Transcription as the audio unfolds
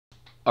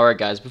Alright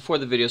guys, before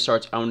the video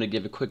starts, I want to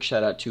give a quick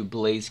shout out to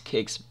Blaze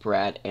Kicks,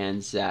 Brad,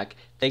 and Zach.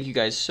 Thank you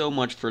guys so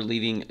much for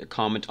leaving a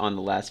comment on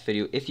the last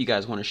video. If you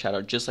guys want a shout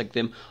out just like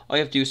them, all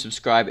you have to do is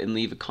subscribe and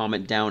leave a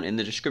comment down in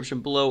the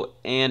description below,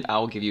 and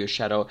I'll give you a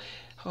shout out.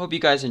 I hope you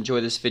guys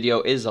enjoy this video.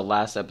 It is the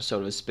last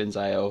episode of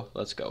Spins.io.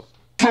 Let's go.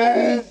 So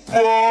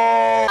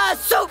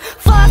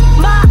fuck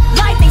my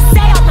life, they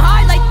say I'm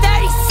hard like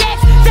 36.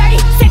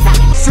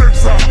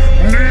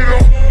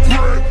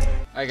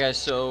 Alright guys,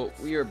 so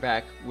we are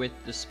back with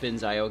the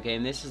Spins.io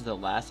game. This is the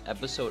last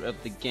episode of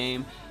the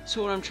game.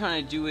 So what I'm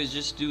trying to do is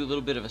just do a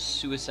little bit of a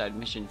suicide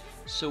mission.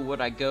 So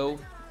what I do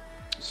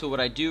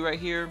right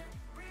here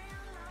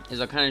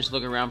is I'll kind of just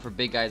look around for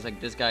big guys like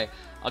this guy.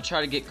 I'll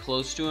try to get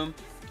close to him,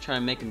 try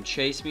to make him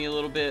chase me a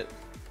little bit,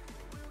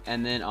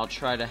 and then I'll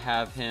try to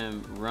have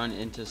him run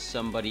into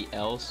somebody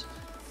else.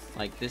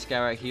 Like this guy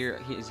right here,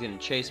 he's gonna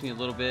chase me a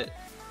little bit.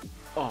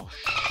 Oh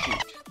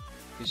shoot.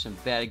 Here's some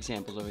bad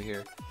examples over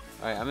here.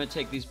 Alright, I'm gonna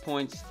take these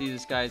points.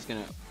 This guy's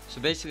gonna. So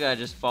basically, I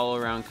just follow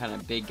around kind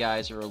of big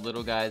guys or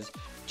little guys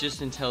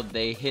just until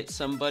they hit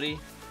somebody.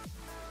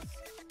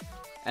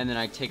 And then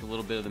I take a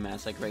little bit of the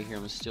mass, like right here.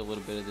 I'm gonna steal a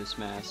little bit of this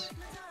mass.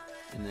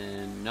 And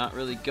then not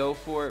really go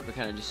for it, but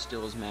kind of just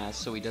steal his mass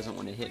so he doesn't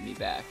want to hit me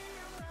back.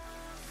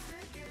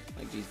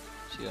 Like these,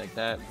 see, like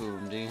that.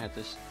 Boom. Didn't have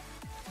to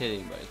hit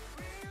anybody.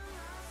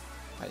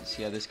 Alright,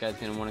 see how this guy's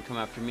gonna want to come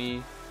after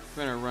me.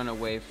 We're gonna run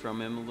away from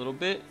him a little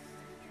bit.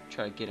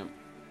 Try to get him.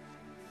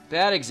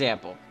 Bad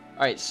example.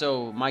 Alright,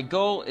 so my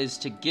goal is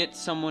to get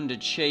someone to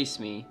chase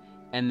me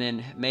and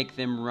then make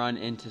them run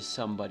into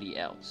somebody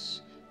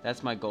else.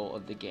 That's my goal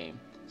of the game.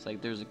 It's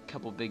like there's a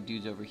couple big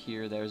dudes over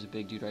here. There's a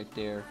big dude right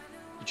there.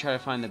 You try to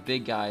find the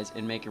big guys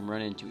and make them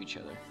run into each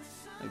other.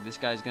 Like this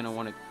guy's gonna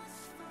want to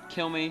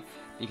kill me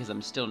because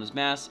I'm still in his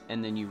mass,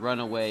 and then you run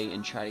away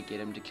and try to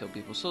get him to kill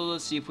people. So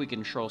let's see if we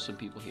can troll some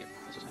people here.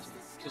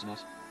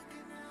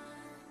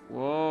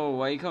 Whoa,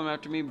 why you coming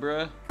after me,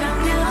 bruh?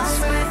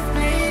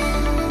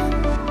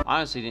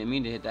 Honestly, didn't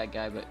mean to hit that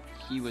guy, but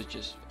he was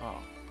just, oh.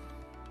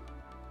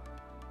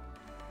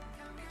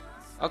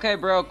 Okay,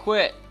 bro,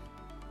 quit.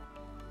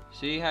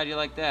 See, how do you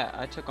like that?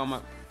 I took all my...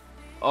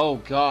 Oh,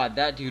 God,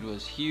 that dude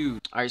was huge.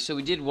 Alright, so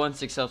we did one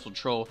successful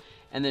troll,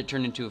 and then it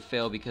turned into a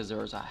fail because there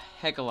was a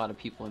heck of a lot of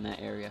people in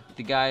that area.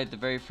 The guy at the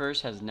very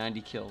first has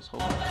 90 kills.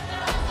 Hold on.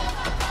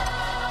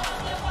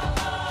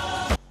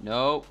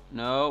 Nope,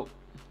 nope.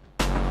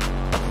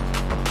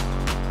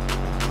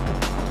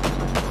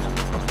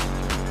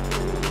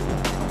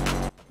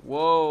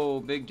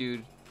 Whoa, big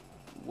dude.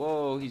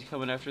 Whoa, he's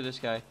coming after this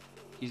guy.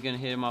 He's gonna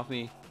hit him off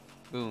me.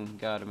 Boom,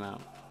 got him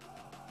out.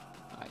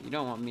 Alright, you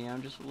don't want me,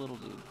 I'm just a little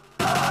dude.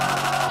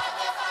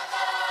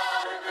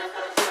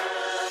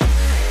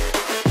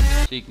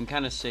 So you can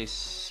kind of stay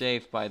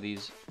safe by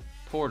these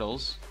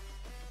portals.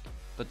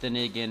 But then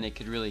again, it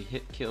could really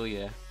kill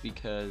you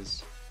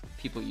because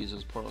people use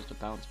those portals to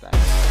bounce back.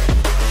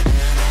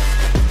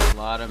 A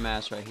lot of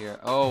mass right here.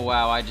 Oh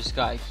wow, I just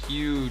got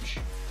huge.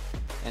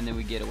 And then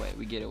we get away,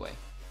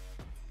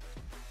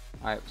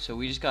 Alright, so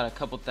we just got a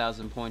couple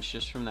thousand points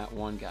just from that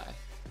one guy.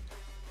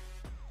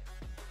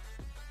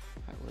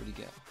 Alright, where'd he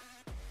go?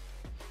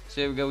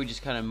 So there we go, we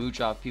just kind of mooch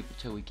off people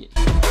till we get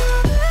here.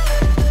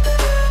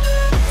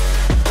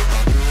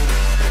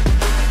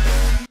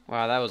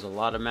 Wow, that was a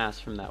lot of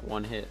mass from that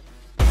one hit.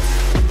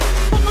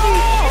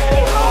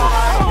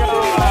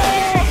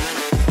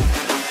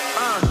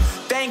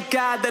 Thank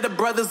God that the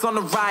brother's on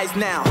the rise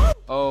now.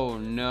 Oh,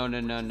 no,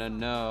 no, no, no,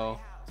 no.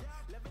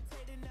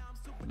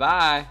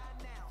 Bye.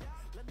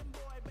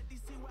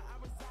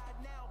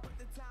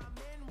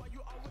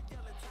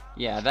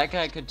 Yeah, that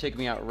guy could take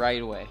me out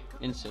right away,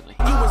 instantly.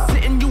 You were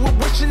sitting, you were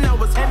wishing I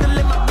was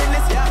handling my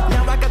business.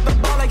 Now I got the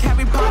ball like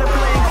Harry Potter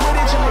playing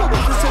Quidditch.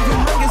 I'm so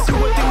humongous, you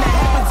would think that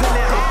happens in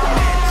it.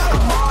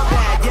 I'm all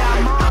that, yeah,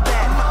 I'm all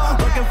that.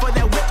 Looking for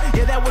that whip,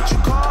 yeah, that what you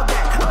call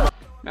that.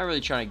 I'm not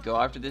really trying to go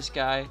after this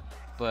guy,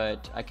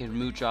 but I can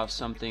mooch off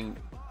something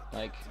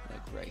like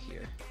right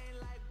here.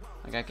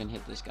 Like I can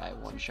hit this guy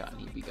one shot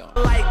and he'd be gone.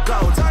 Like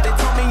gold, they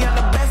told me I'm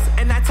the best,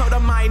 and I told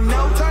them I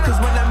know. Cause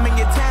when I'm in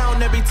your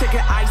town, every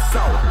ticket I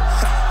sold.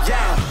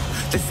 Yeah,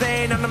 they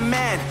saying I'm the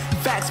man.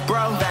 Facts,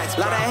 bro. Facts,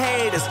 lot of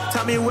haters.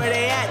 Tell me where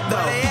they at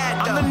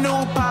though. I'm the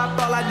new pop,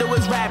 all I do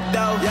is rap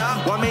though.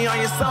 Yeah. Want me on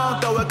your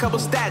song? Throw a couple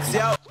stacks,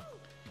 yo.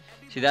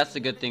 See, that's the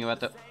good thing about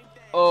the.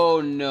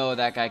 Oh no,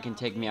 that guy can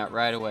take me out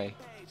right away.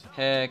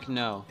 Heck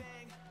no.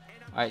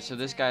 Alright, so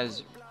this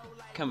guy's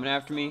coming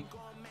after me.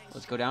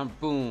 Let's go down.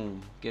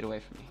 Boom. Get away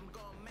from me.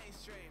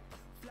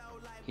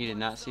 He did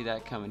not see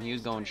that coming. He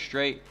was going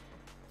straight,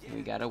 and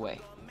we got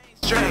away.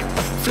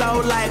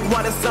 Flow like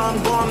water, so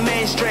I'm going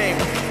mainstream.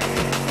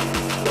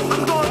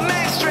 I'm going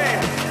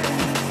mainstream.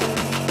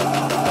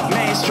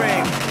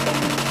 Mainstream.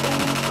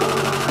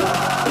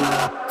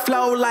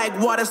 Flow like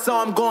water, so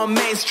I'm going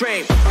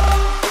mainstream.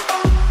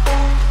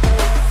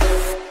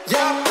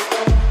 Yeah.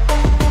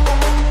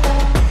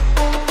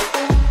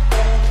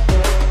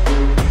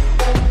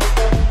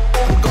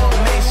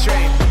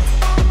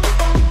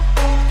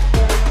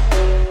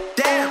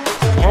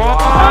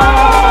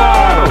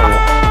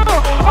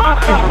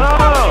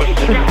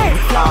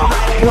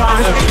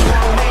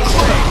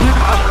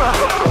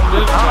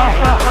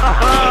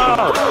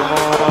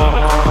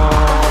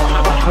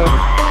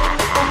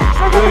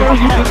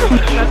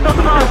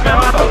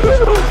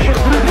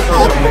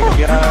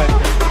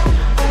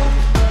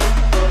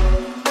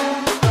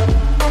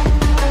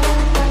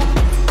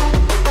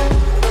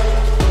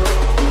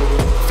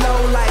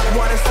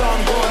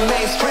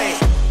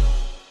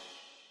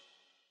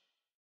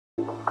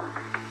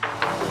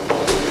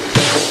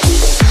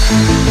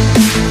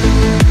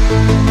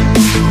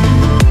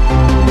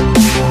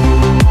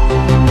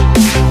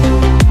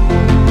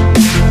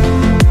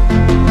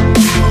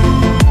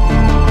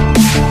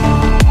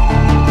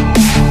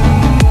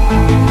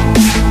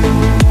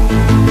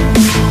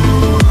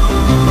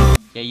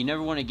 Yeah, you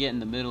never want to get in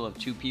the middle of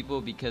two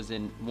people, because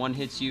then one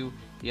hits you,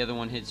 the other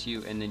one hits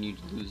you, and then you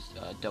lose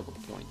double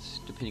points,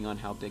 depending on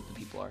how big the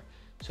people are.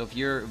 So if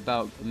you're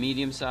about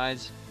medium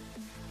size,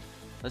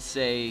 let's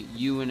say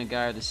you and a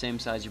guy are the same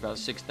size, you're about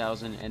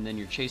 6,000, and then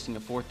you're chasing a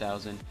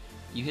 4,000.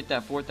 You hit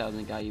that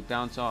 4,000 guy, you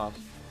bounce off,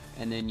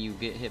 and then you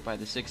get hit by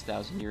the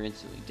 6,000, you're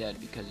instantly dead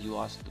because you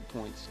lost the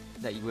points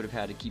that you would have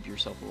had to keep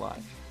yourself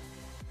alive.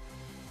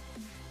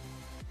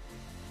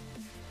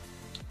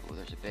 Oh,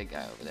 there's a big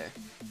guy over there.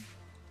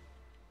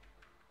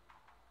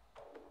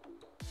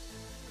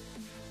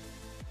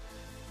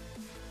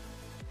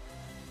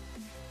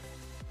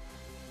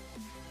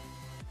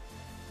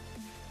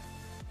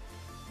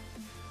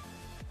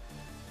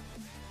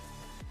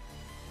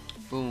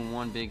 Boom,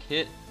 one big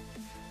hit.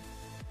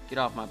 Get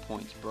off my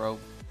points, bro.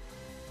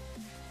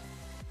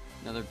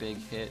 Another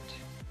big hit.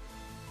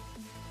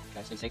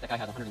 Guys, stay safe. That guy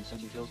had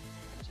 117 kills.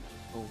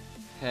 Oh,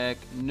 heck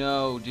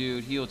no,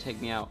 dude. He'll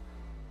take me out.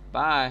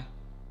 Bye.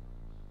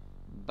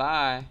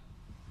 Bye.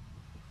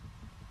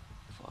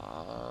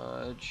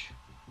 Fudge.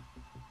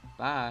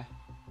 Bye.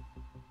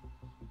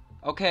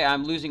 Okay,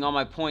 I'm losing all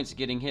my points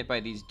getting hit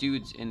by these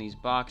dudes in these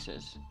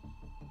boxes.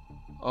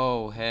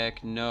 Oh,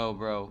 heck no,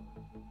 bro.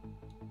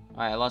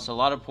 Alright, I lost a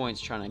lot of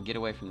points trying to get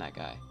away from that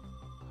guy.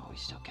 Oh,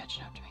 he's still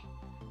catching up to me.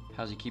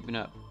 How's he keeping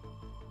up?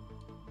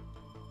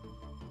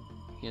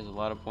 He has a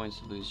lot of points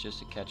to lose just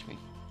to catch me.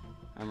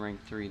 I'm rank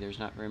 3. There's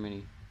not very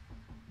many.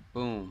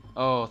 Boom.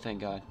 Oh,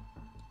 thank God.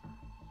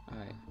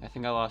 Alright, I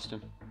think I lost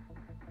him.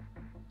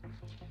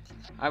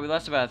 Alright, we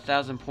lost about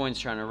 1,000 points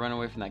trying to run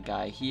away from that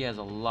guy. He has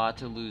a lot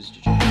to lose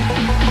to try.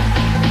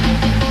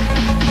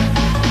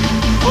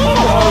 Oh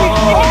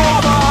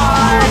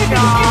my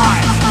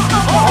God!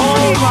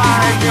 Oh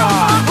my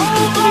God!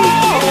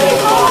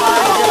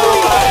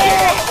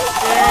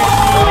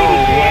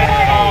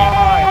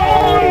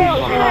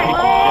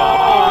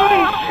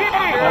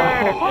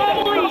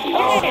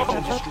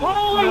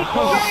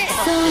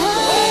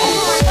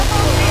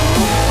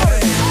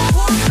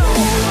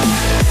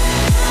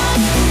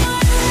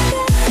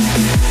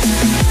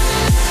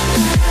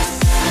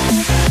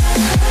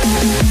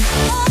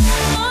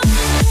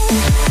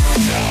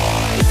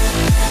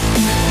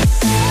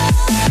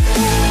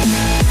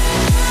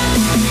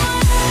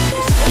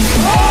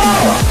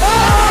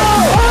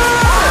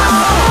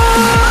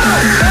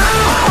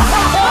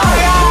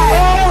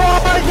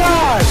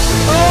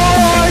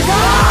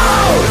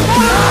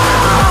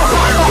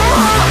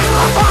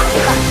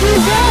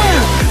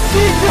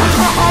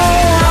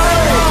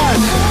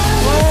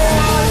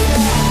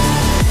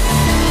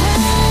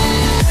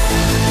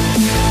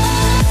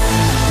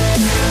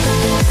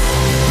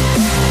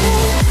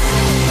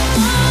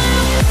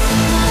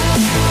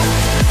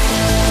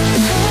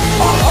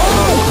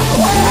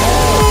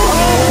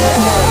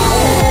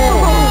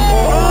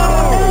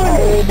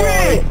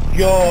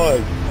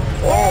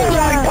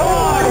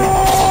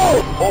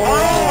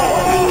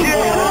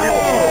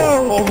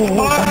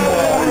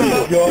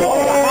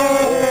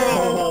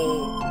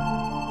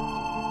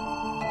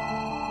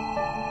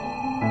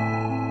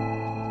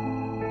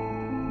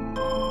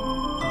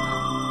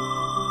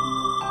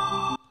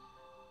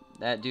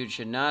 That dude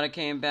should not have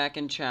came back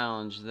and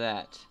challenged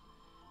that.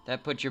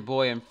 That put your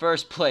boy in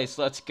first place.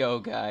 Let's go,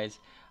 guys.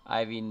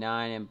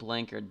 IV9 and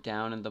Blank are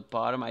down in the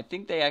bottom. I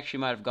think they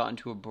actually might have gotten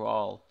to a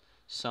brawl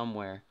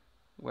somewhere.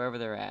 Wherever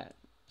they're at.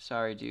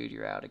 Sorry, dude.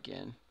 You're out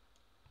again.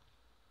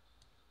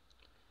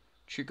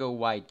 Trico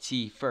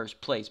YT,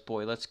 first place,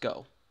 boy. Let's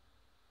go.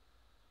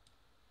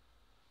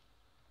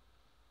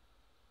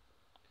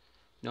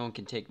 No one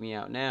can take me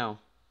out now.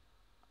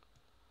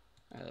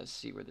 Alright, let's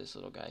see where this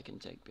little guy can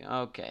take me.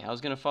 Okay, I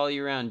was going to follow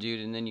you around, dude,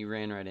 and then you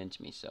ran right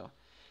into me, so.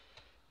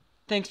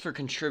 Thanks for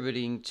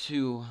contributing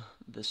to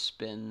the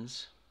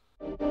spins.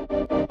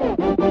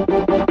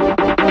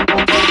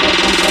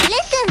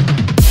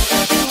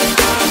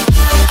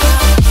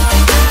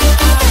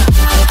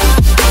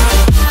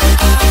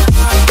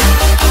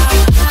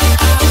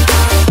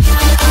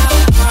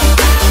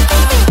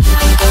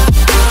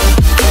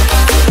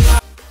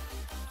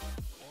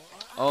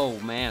 Oh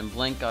man,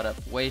 Blank got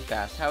up way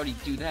fast. How would he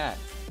do that?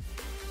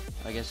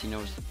 I guess he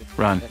knows.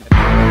 Run.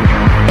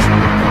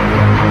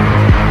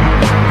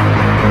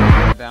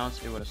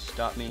 Bounce, it would have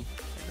stopped me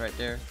right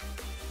there.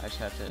 I just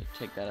have to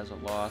take that as a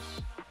loss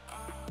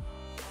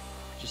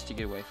just to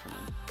get away from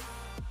him.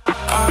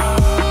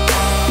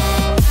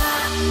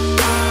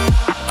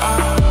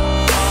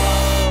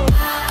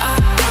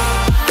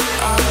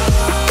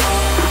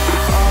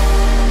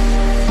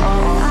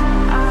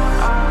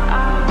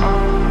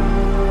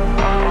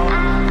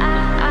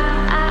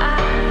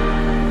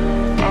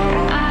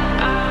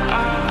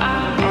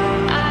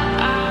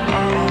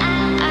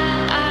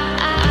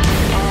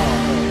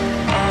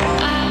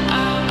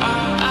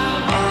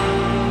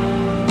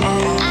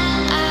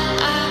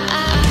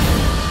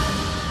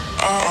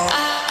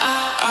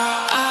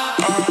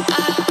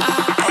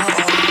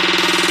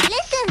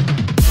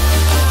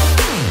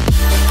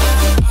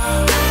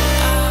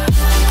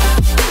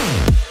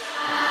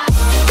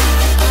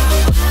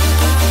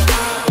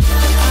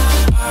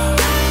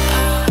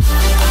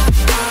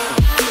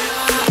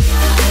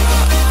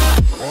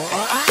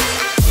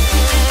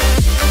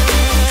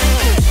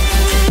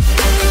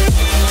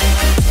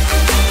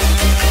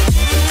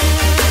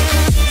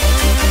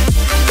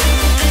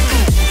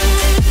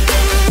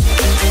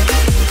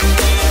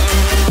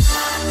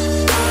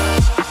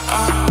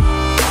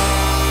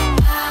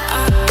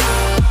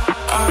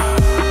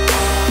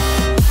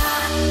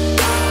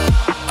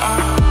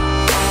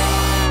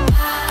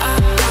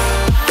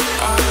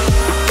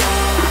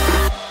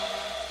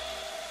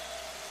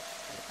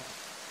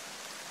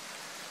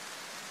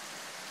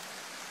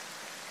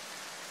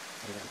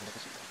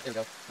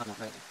 there we go. Not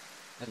right there.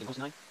 I think close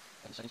to 9.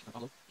 7 seconds from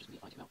Pablo. Just be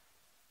fine, out.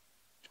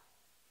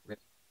 Rip.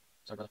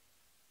 Sorry, brother.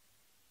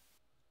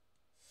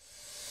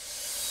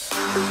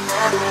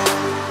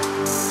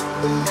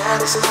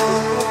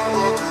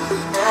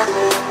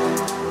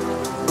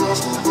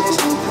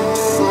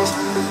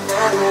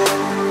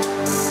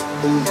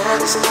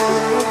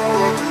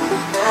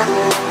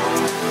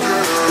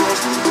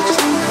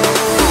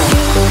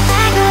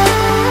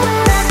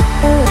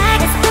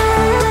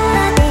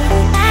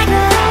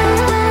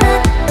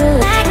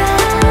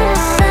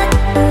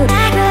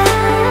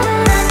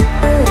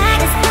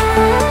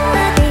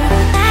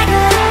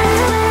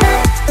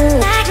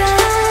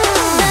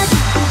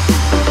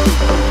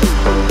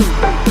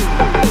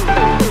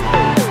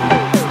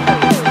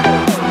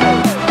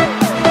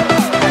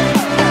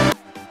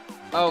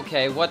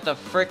 Okay, what the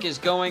frick is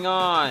going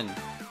on?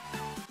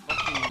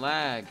 Fucking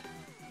lag.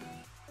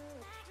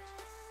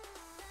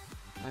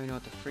 I don't even know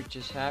what the frick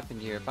just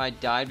happened here. If I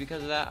died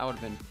because of that, I would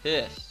have been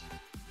pissed.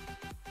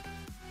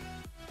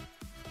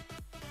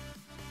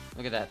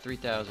 Look at that,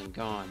 3,000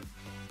 gone.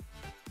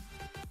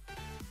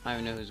 I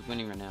don't even know who's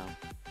winning right now.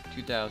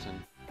 2,000.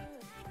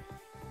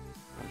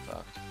 I'm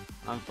fucked.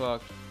 I'm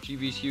fucked.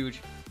 GB's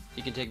huge.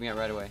 He can take me out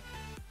right away.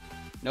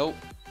 Nope.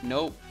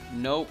 Nope.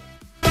 Nope.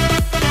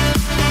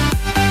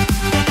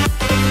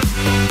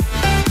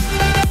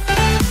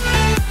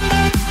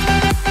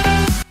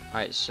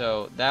 Alright,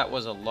 so that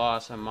was a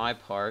loss on my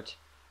part.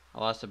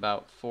 I lost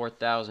about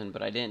 4,000,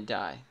 but I didn't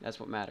die. That's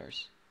what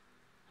matters.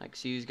 Like,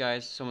 see these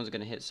guys? Someone's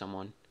gonna hit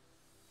someone.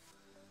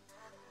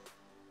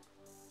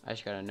 I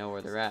just gotta know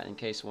where they're at in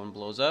case one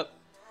blows up.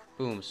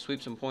 Boom,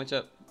 sweep some points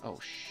up. Oh,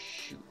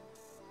 shoot.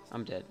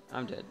 I'm dead.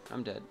 I'm dead.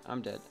 I'm dead.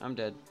 I'm dead. I'm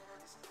dead.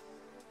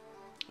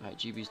 Alright,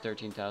 GB's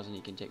 13,000.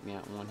 He can take me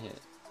out in one hit.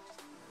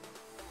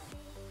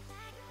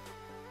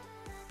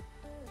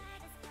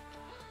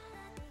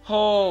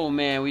 Oh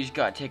man, we just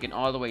got taken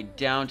all the way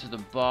down to the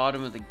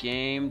bottom of the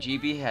game.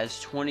 GB has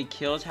 20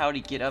 kills. How did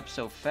he get up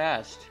so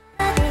fast?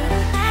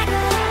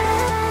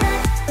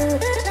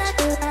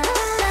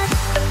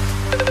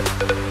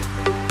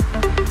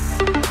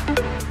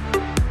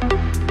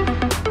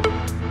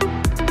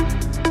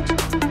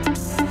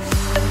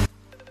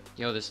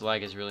 Yo, this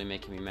lag is really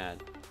making me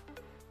mad.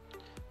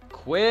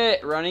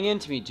 Quit running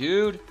into me,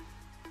 dude.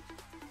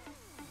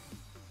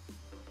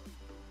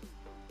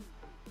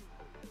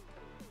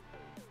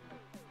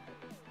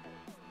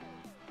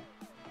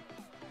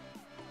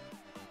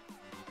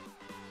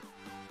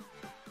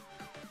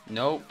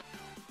 Nope.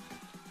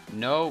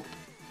 Nope.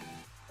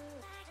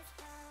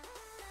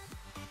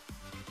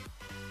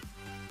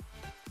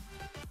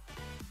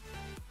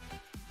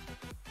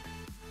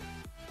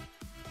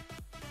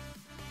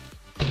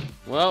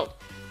 Well,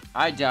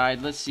 I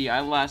died. Let's see.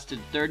 I lasted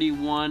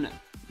 31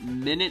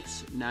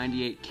 minutes,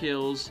 98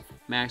 kills.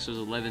 Max was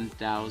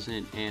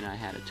 11,000, and I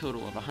had a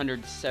total of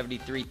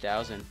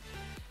 173,000.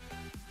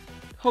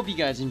 Hope you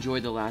guys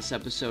enjoyed the last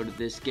episode of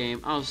this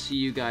game. I'll see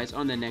you guys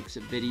on the next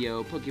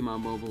video.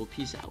 Pokemon Mobile.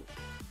 Peace out.